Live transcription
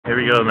Here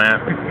we go, Matt.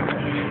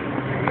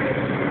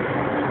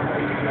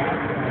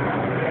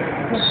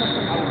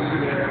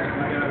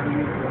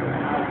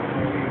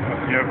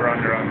 You over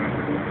under on this.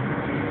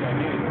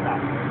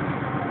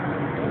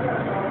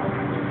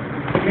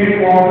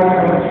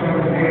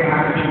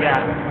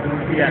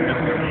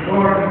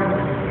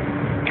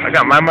 I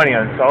got my money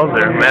on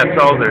Salzer, Matt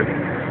Salzer.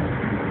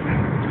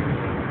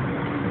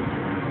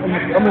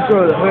 I'm gonna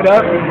throw the hood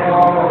up.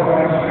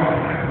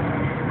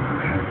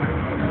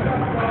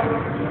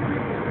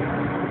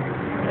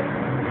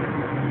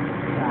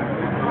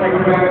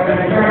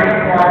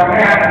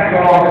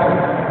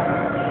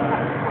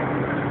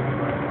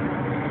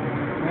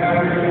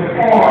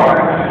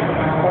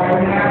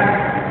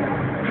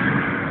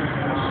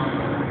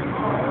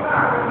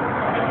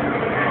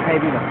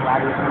 Maybe the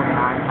flattest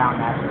 9-pound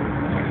match.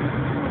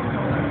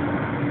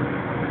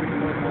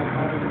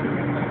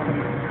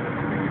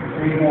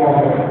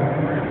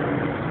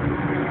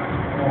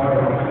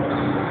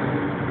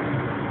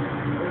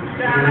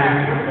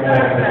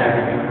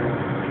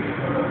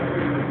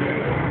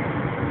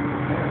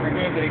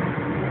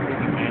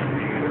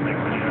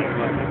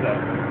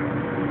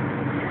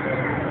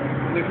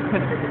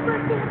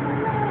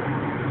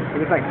 It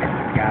was like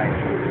guys.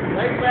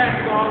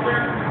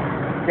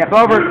 Step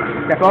over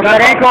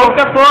that ankle. Poke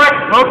that foot.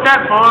 Poke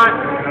that foot.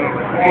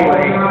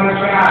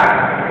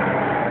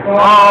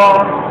 Oh.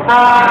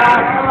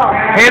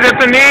 Hit at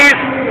the knees.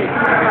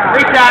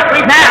 Reach out.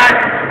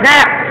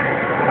 Snap.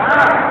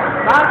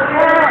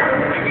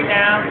 Bring you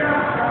down.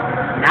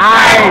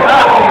 Nice.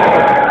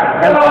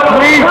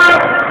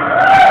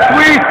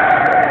 Squeeze.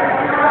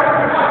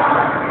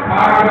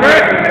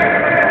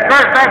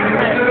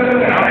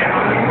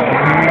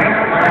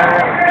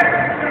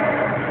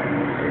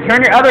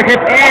 Turn your other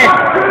hip in.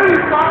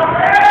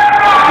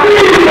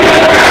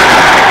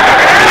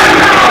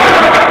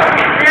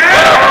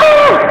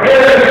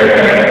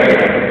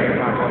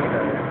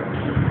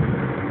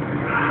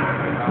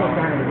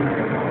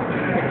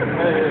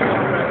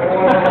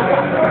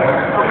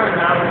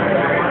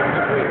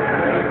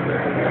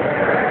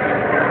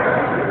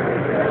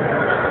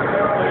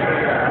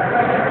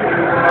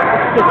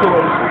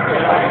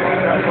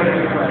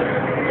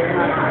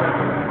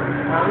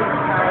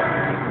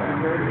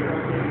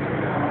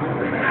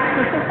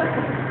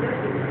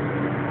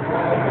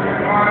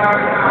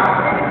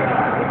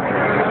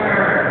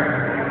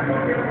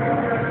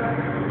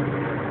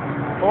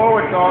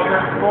 Forward,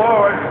 Salzer.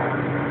 Forward.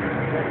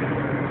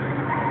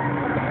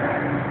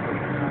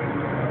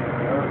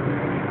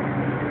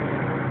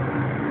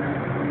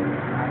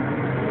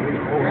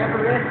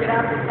 Get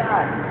out the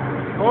side.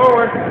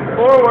 Forward.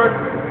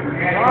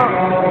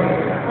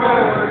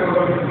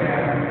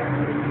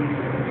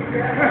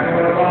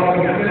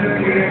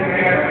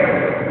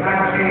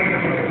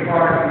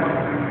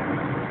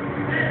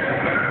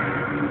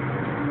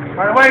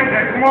 Right away,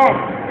 Jack, come on.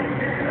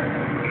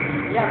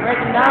 Yeah, break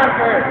him down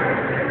first.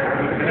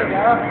 There you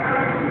go.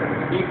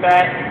 Keep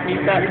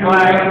that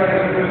flag.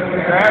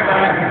 Grab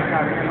that.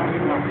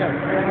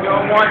 Go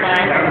one,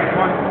 man.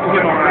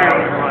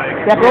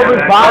 Step over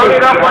his body. Load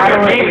it up on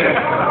your knee.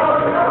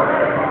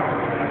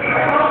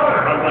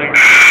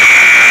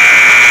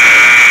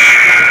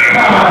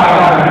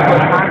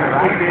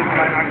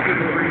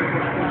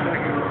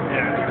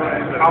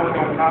 I was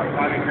on top,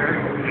 I didn't hear.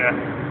 Yeah.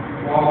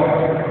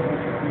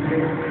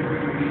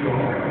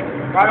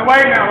 Right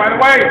away now, right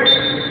away.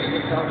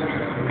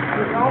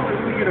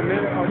 We get a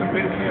minute on the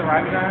finish here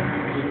right now.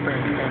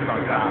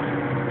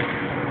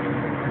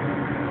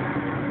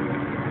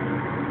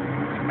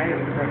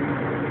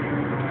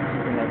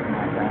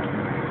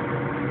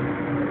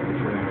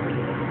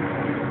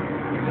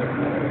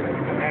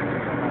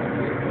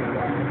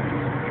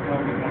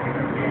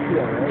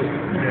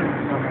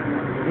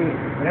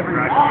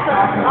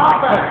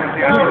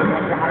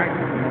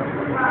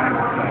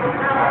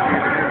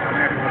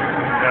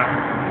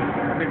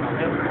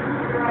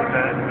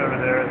 Over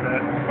there at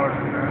that part of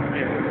the ground.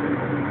 Yeah.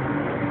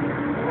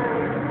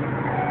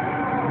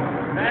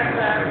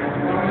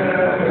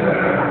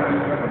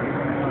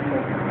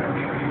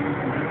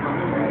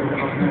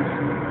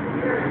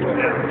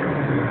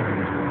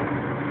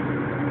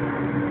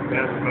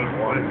 That's about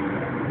one.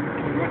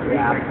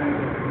 Yeah.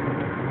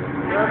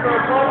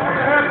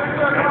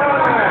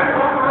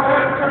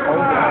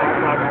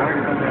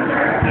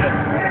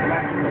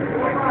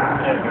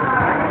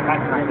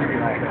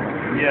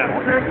 Yeah.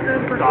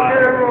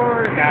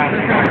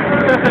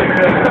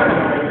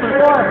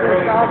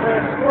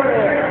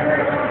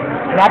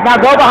 Now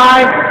go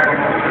behind.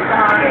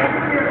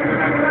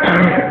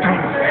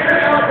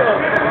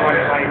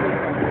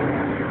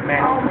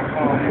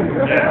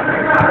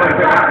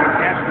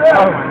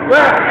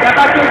 Step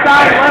back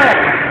inside.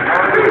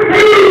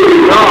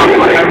 No,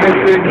 I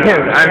missed it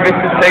again. I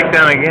missed the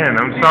takedown again.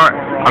 I'm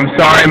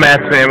sorry,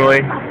 Matt's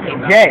family.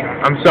 Jay.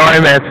 I'm sorry,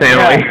 Matt's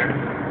family.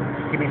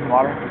 Give me some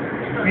water.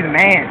 Be the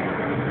man.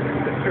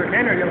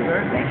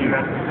 Thank you.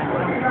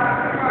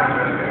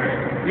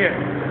 Yeah.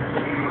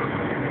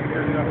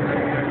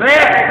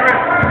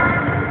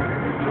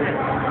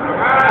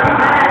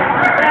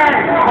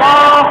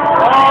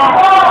 Ball.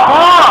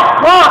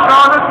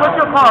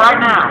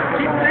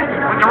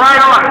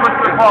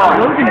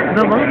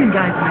 The Logan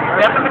guys.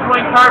 Step in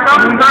between Kurt.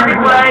 Don't turn his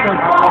leg.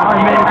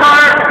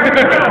 Kurt.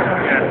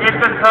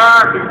 It's a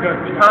Kurt.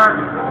 Kurt.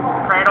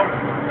 Cradle.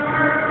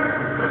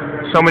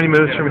 So many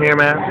moves from here,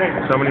 man.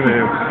 So many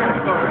moves.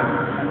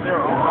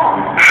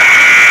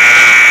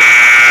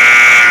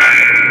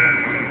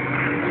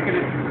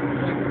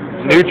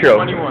 Neutral.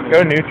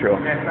 Go neutral.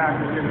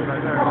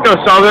 Go,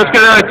 Saul. Let's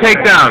get another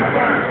takedown.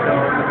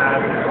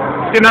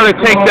 Let's get another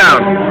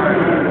takedown.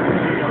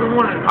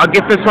 I'll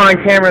get this one on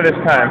camera this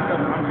time.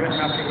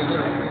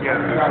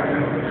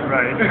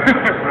 Right.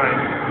 Right.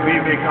 We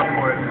make up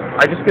for it.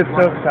 I just get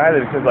so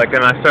excited because, like,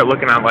 then I start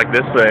looking out like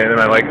this way, and then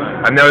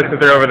I notice that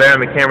they're over there,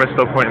 and the camera's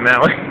still pointing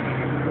that way.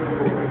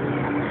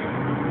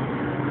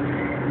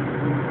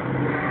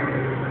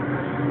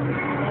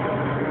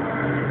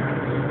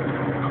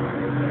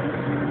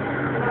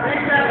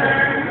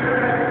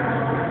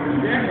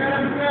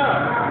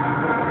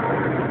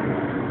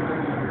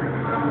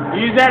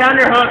 Use that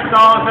underhook,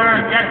 Saul, sir.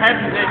 Get head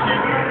position.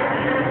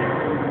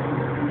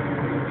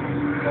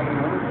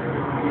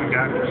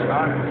 Got the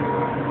shot.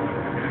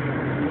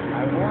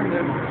 I warned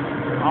him.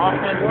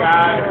 Offense,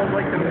 guys.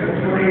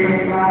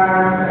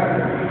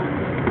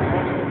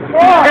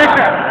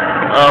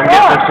 Oh, I'm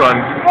getting this one.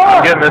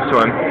 I'm getting this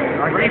one.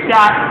 Free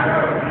shot.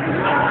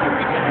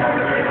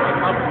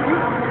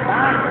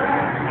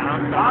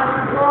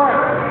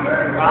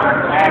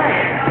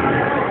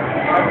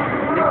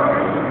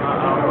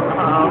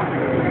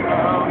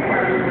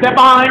 Step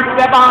on,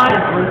 step on.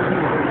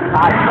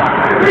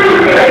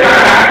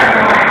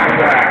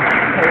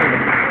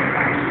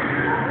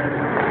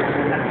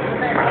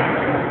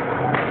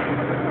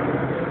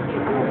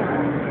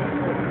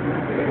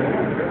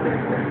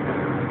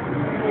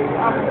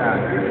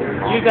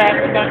 Use that.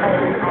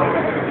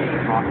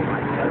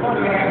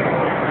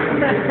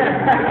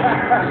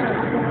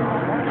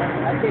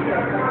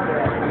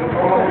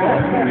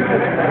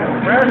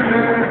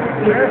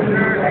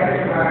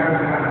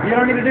 You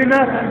don't need to do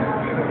nothing.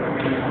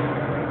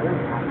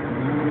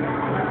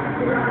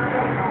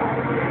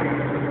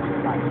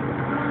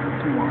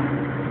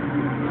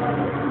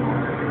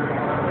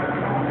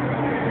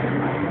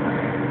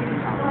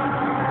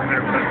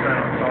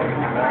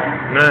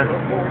 Nah,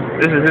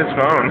 this is his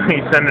phone.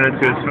 He's sending it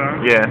to his phone.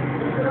 Yeah.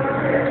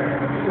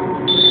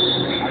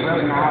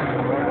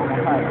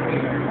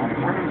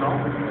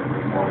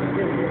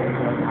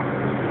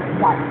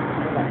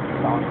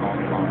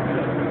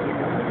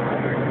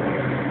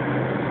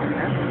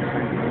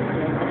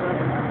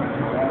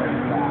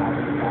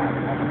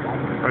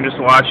 I'm just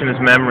watching his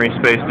memory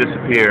space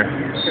disappear.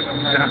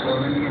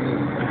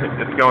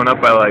 It's going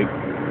up by like,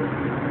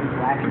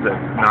 is it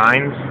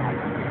 9s?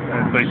 And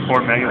it's like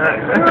 4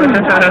 megabytes.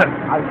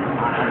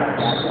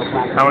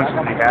 How much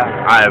does he have?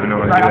 I have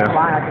no idea.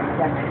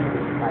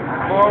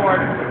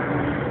 Forward.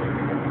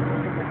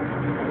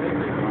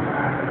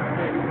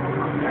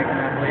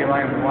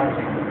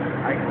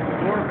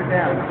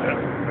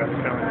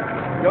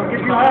 Don't get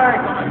too high.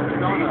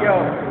 There you go.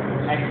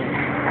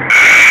 Excellent.